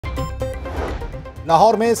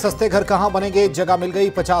लाहौर में सस्ते घर कहां बनेंगे, जगह मिल गई।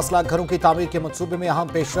 50 लाख घरों की तामीर के मंसूबे में अहम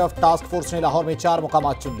पेशरफ्त। टास्क फोर्स ने लाहौर में 4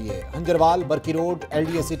 मुकामात चुन लिए। हंजरवाल, बरकी रोड,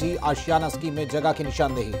 LDA सिटी, आशियाना स्कीम में जगह की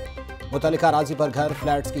निशानदेही। मुतल्लिका अराजी पर घर,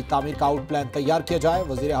 फ्लैट्स की तामीर का आउट प्लान तैयार किया जाए,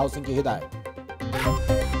 वजीर हाउसिंग की हिदायत।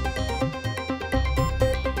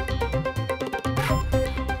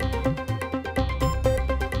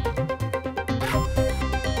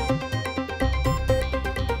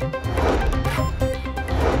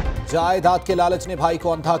 जायदाद के लालच ने भाई को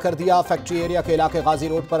अंधा कर दिया। फैक्ट्री एरिया के इलाके गाजी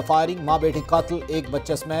रोड पर फायरिंग, मां बेटी कत्ल, एक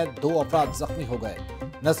बच्चे समेत 2 अफराद जख्मी हो गए।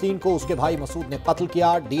 नसरीन को उसके भाई मसूद ने कत्ल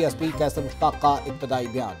किया। DSP कैसर मुश्ताक का इब्तदाई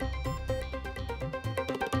बयान।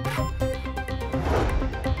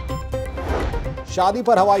 शादी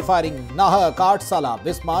पर हवाई फायरिंग, नाहक 8 साला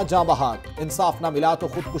बिस्मा जां बहाक। इंसाफ न मिला तो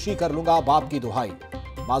खुदकुशी कर लूंगा, बाप की दुहाई।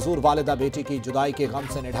 माजूर वालिदा बेटी की जुदाई के गम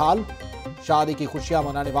से निढाल। शादी की खुशियां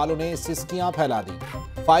मनाने वालों ने सिसकियां फैला दी।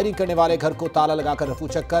 फायरिंग करने वाले घर को ताला लगाकर रफू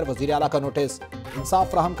चक्कर। वजीर आला का नोटिस,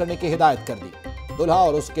 इंसाफ फराहम करने की हिदायत कर दी। दुल्हा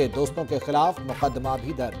और उसके दोस्तों के खिलाफ मुकदमा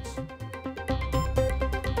भी दर्ज।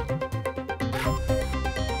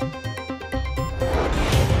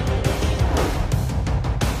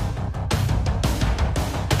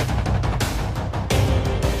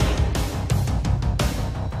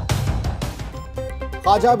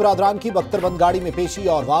 ख्वाजा बरादरान की बख्तरबंद गाड़ी में पेशी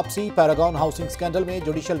और वापसी। पैरागॉन हाउसिंग स्कैंडल में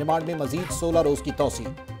जुडिशल रिमांड में मजीद 16 रोज की तौसी।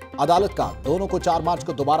 अदालत का दोनों को 4 मार्च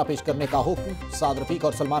को दोबारा पेश करने का हुक्म। साद रफीक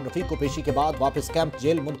और सलमान रफीक को पेशी के बाद वापस कैंप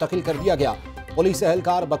जेल मुंतकिल कर दिया गया। पुलिस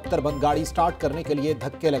एहलकार बख्तरबंद गाड़ी स्टार्ट करने के लिए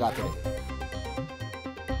धक्के लगाते रहे।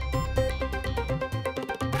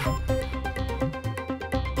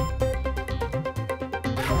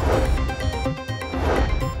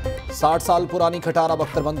 60 साल पुरानी खटारा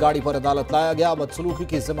बख्तरबंद गाड़ी पर अदालत लाया गया। बदसलूकी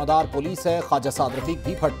की जिम्मेदार पुलिस है। ख्वाजा साद रफीक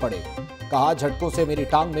भी फट पड़े। कहा, झटकों से मेरी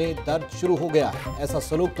टांग में दर्द शुरू हो गया है। ऐसा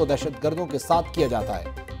सलूक तो दहशतगर्दों के साथ किया जाता है।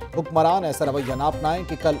 हुक्मरान ऐसा रवैया न अपनाएं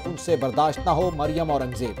कि कल उनसे बर्दाश्त न हो। मरियम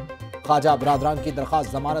औरंगजेब। ख्वाजा बरादरान की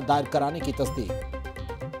दरखास्त जमानत दायर कराने की तस्दीक।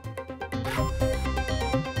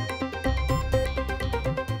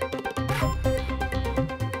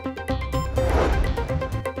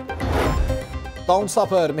 तौंसा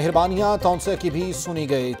पर मेहरबानियां, तौंसे की भी सुनी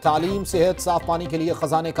गई। तालीम, सेहत, साफ पानी के लिए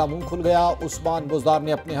खजाने का मुंह खुल गया। उस्मान बुजदार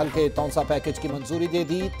ने अपने हल्के तौंसा पैकेज की मंजूरी दे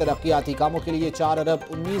दी। तरक्याती कामों के लिए 4 अरब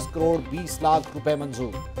 19 करोड़ 20 लाख रुपए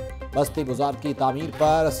मंजूर। बस्ती बुजार की तामीर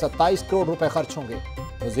पर 27 करोड़ रुपए खर्च होंगे।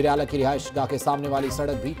 वज़ीर आला की रिहाइश गाह के सामने वाली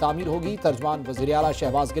सड़क भी तामीर होगी। तर्जमान वज़ीर आला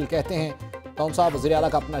शहबाज गिल कहते हैं, तौंसा वज़ीर आला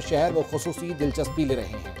का अपना शहर, वो खुसूसी दिलचस्पी ले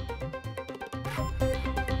रहे हैं।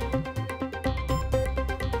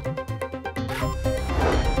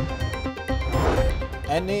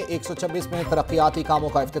 NA 126 में तरक्याती कामों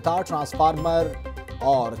का इफ्तिताह। ट्रांसफार्मर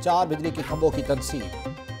और 4 बिजली के खंभों की तनसीब।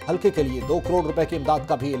 हल्के के लिए 2 करोड़ रुपए की इमदाद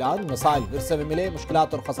का भी ऐलान। मसाइल विरसे में मिले,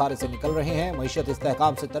 मुश्किलात और खसारे से निकल रहे हैं। मईशत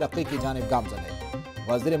इस्तेहकाम से तरक्की की जानिब गामजन है।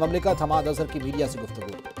 वज़ीर ममलिकत हमाद अजहर की मीडिया से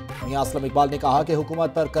गुफ्तगू। मियां असलम इकबाल ने कहा कि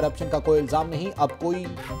हुकूमत पर करप्शन का कोई इल्जाम नहीं, अब कोई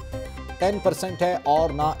 10% है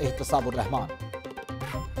और ना एहतसाबुर रहमान।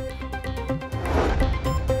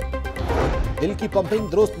 दिल की पंपिंग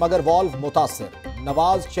दुरुस्त मगर वॉल्व मुतासिर।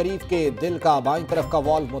 नवाज शरीफ के दिल का बाईं तरफ का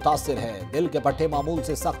वॉल्व मुतासिर है। दिल के पट्टे मामूल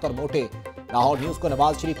से सख्त और मोटे। लाहौर न्यूज को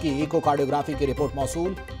नवाज शरीफ की इकोकार्डियोग्राफी की रिपोर्ट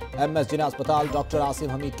मौसूल। MS जिना अस्पताल डॉक्टर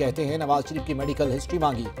आसिम हमीद कहते हैं, नवाज शरीफ की मेडिकल हिस्ट्री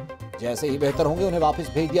मांगी, जैसे ही बेहतर होंगे उन्हें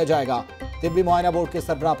वापस भेज दिया जाएगा। तिब्बी मुआयना बोर्ड के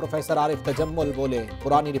सरबराह प्रोफेसर आरिफ तजम्मुल बोले,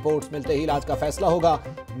 पुरानी रिपोर्ट्स मिलते ही इलाज का फैसला होगा।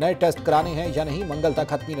 नए टेस्ट कराने हैं या नहीं, मंगल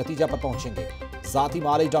तक हतमी नतीजा पर पहुंचेंगे। जाती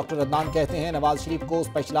मालिक डॉक्टर अदनान कहते हैं, नवाज शरीफ को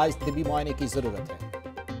स्पेशलाइज्ड तिब्बी मुआयने की जरूरत है।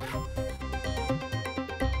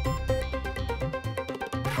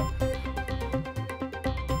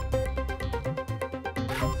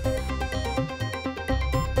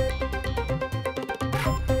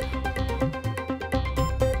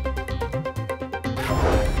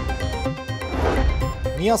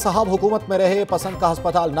 मियां साहब हुकूमत में रहे, पसंद का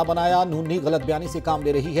अस्पताल न बनाया। नूनी गलत बयानी से काम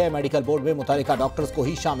ले रही है। मेडिकल बोर्ड में मुतल्लिका डॉक्टर्स को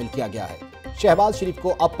ही शामिल किया गया है। शहबाज शरीफ को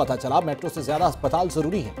अब पता चला मेट्रो से ज्यादा अस्पताल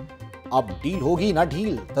जरूरी है। अब डील होगी ना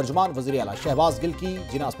ढील। तर्जुमान वज़ीर आला शहबाज गिल की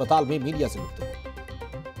जिना अस्पताल में मीडिया से गुफ्तगू।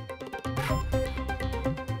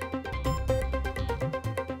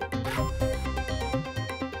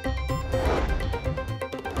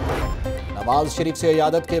 नवाज शरीफ से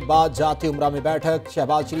इयादत के बाद जाती उम्रा में बैठक।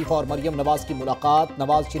 शहबाज शरीफ और मरियम नवाज की मुलाकात।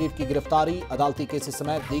 नवाज शरीफ की गिरफ्तारी, अदालती केसेस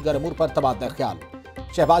समेत दीगर अमूर पर तबादला ख्याल।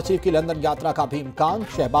 शहबाज शरीफ की लंदन यात्रा का भी इम्कान।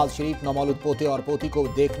 शहबाज शरीफ नौमौलूद पोते और पोती को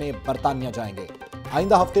देखने बरतानिया जाएंगे।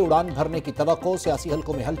 आइंदा हफ्ते उड़ान भरने की तवक्को। सियासी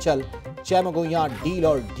हलकों में हलचल। चैमगोइयां डील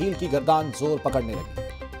और ढील की गर्दान जोर पकड़ने लगी।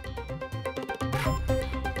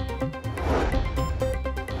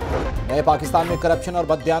 नए पाकिस्तान में करप्शन और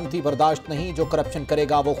बददियानती बर्दाश्त नहीं, जो करप्शन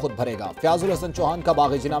करेगा वो खुद भरेगा। फयाजुल हसन चौहान का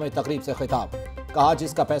बाग-ए-जिना में तकरीब से खिताब, कहा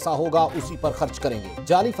जिसका पैसा होगा उसी पर खर्च करेंगे।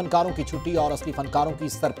 जाली फनकारों की छुट्टी और असली फनकारों की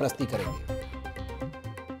सरपरस्ती करेंगे।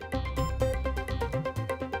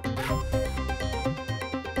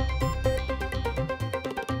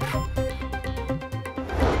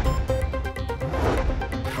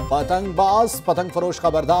 पतंगबाज पतंग फरोश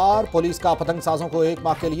खबरदार, पुलिस का पतंग साजों को 1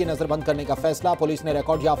 माह के लिए नजरबंद करने का फैसला। पुलिस ने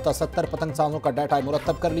रिकॉर्ड याफ्ता 70 पतंग साजों का डाटा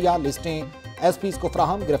मुरतब कर लिया। लिस्टें एसपीज को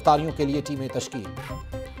फ्राहम, गिरफ्तारियों के लिए टीमें तश्कील।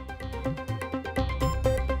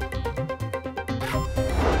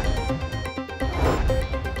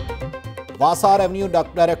 वासा रेवेन्यू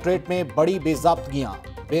डायरेक्टरेट में बड़ी बेज़ाब्तगियां,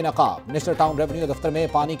 बेनकाब। नेशनल टाउन रेवेन्यू दफ्तर में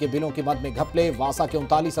पानी के बिलों की मद में घपले, वासा के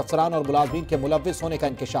 39 अफसरान और मुलाजमीन के मुलव्विस होने का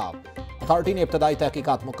इंकशाफ। अथॉरिटी ने इब्तदाई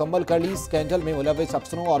तहकीकात मुकम्मल कर ली। स्कैंडल में मुलव्विस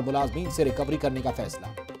अफसरों और मुलाजमीन से रिकवरी करने का फैसला।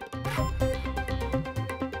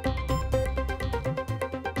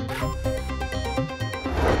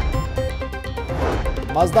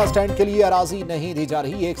 मजदा स्टैंड के लिए अराजी नहीं दी जा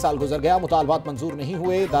रही, 1 साल गुजर गया, मुतालबात मंजूर नहीं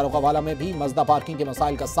हुए। दारोगावाला में भी मजदा पार्किंग के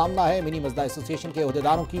मसाइल का सामना है। मिनी मजदा एसोसिएशन के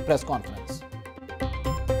अहदेदारों की प्रेस कॉन्फ्रेंस।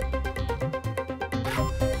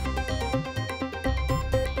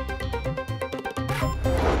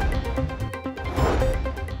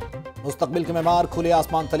 मुस्तकबिल के मेमार खुले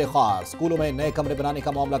आसमान तले खार, स्कूलों में नए कमरे बनाने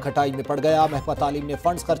का मामला खटाई में पड़ गया। महकमा तालीम ने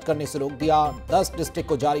फंड्स खर्च करने से रोक दिया। 10 डिस्ट्रिक्ट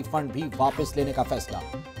को जारी फंड भी वापस लेने का फैसला।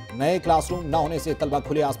 नए क्लासरूम न होने से तलबा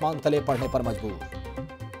खुले आसमान तले पढ़ने पर मजबूर।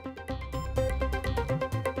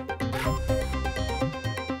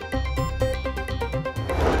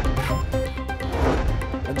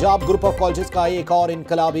 पंजाब ग्रुप ऑफ कॉलेजेस का एक और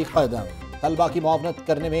इनकलाबी कदम, तलबा की मुआवनत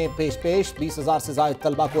करने में पेश 20,000 से ज्यादा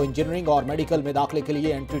तलबा को इंजीनियरिंग और मेडिकल में दाखिले के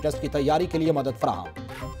लिए एंट्री टेस्ट की तैयारी के लिए मदद फराहम।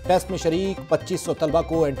 टेस्ट में शरीक 2500 तलबा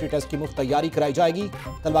को एंट्री टेस्ट की मुफ्त तैयारी कराई जाएगी।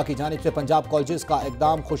 तलबा की जानिब से पंजाब कॉलेजेस का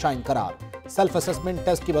इकदाम खुशाइन करार। सेल्फ असेसमेंट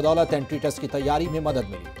टेस्ट की बदौलत एंट्री टेस्ट की तैयारी में मदद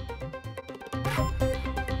मिली।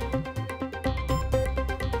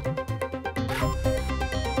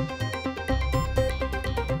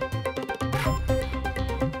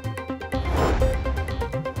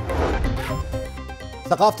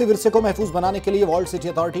 सकाफती विरसे को महफूज बनाने के लिए वर्ल्ड सिटी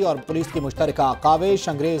अथॉरिटी और पुलिस की मुश्तरका काविश।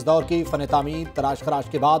 अंग्रेज दौर की फन तामीर तराश खराश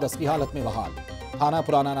के बाद असली हालत में बहाल। थाना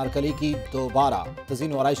पुराना नारकली की दोबारा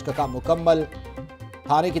तज़ीन व आराइश का काम मुकम्मल।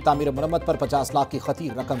 थाने की तामीर मरम्मत पर 50 लाख की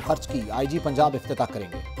खतीर रकम खर्च की। आईजी पंजाब इफ्तिताह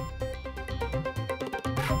करेंगे।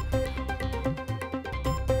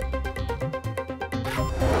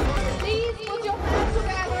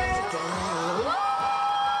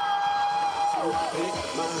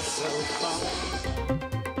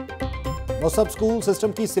 मुसब स्कूल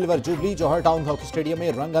सिस्टम की सिल्वर जुबली, जौहर टाउन हॉकी स्टेडियम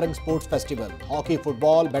में रंगारंग sports festival. Hockey,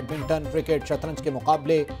 football, badminton, cricket, शतरंज के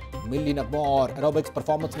मुकाबले, मिली नगमों और एरोबिक्स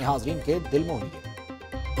परफॉर्मेंस ने हाजरीन के दिल मोह लिए।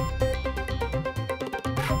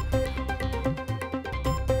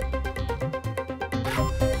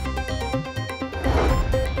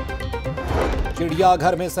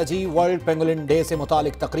 चिड़ियाघर में सजी वर्ल्ड पेंगुलिन डे से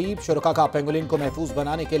मुतालिक तकरीब। शुरका का पेंगुलिन को महफूज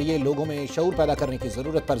बनाने के लिए लोगों में शऊर पैदा करने की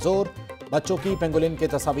जरूरत पर जोर। बच्चों की पेंगुलिन के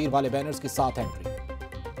तस्वीर वाले बैनर्स के साथ एंट्री।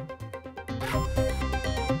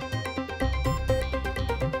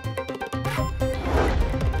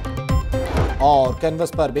 और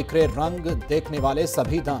कैनवस पर बिखरे रंग, देखने वाले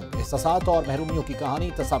सभी दंग। एहसासात और महरूमियों की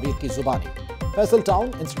कहानी तस्वीर की जुबानी। Faisal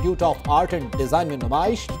town institute of art and design में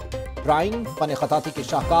नुमाइश। ड्राइंग, फन खताती के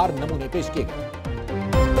शाहकार नमूने पेश किए गए।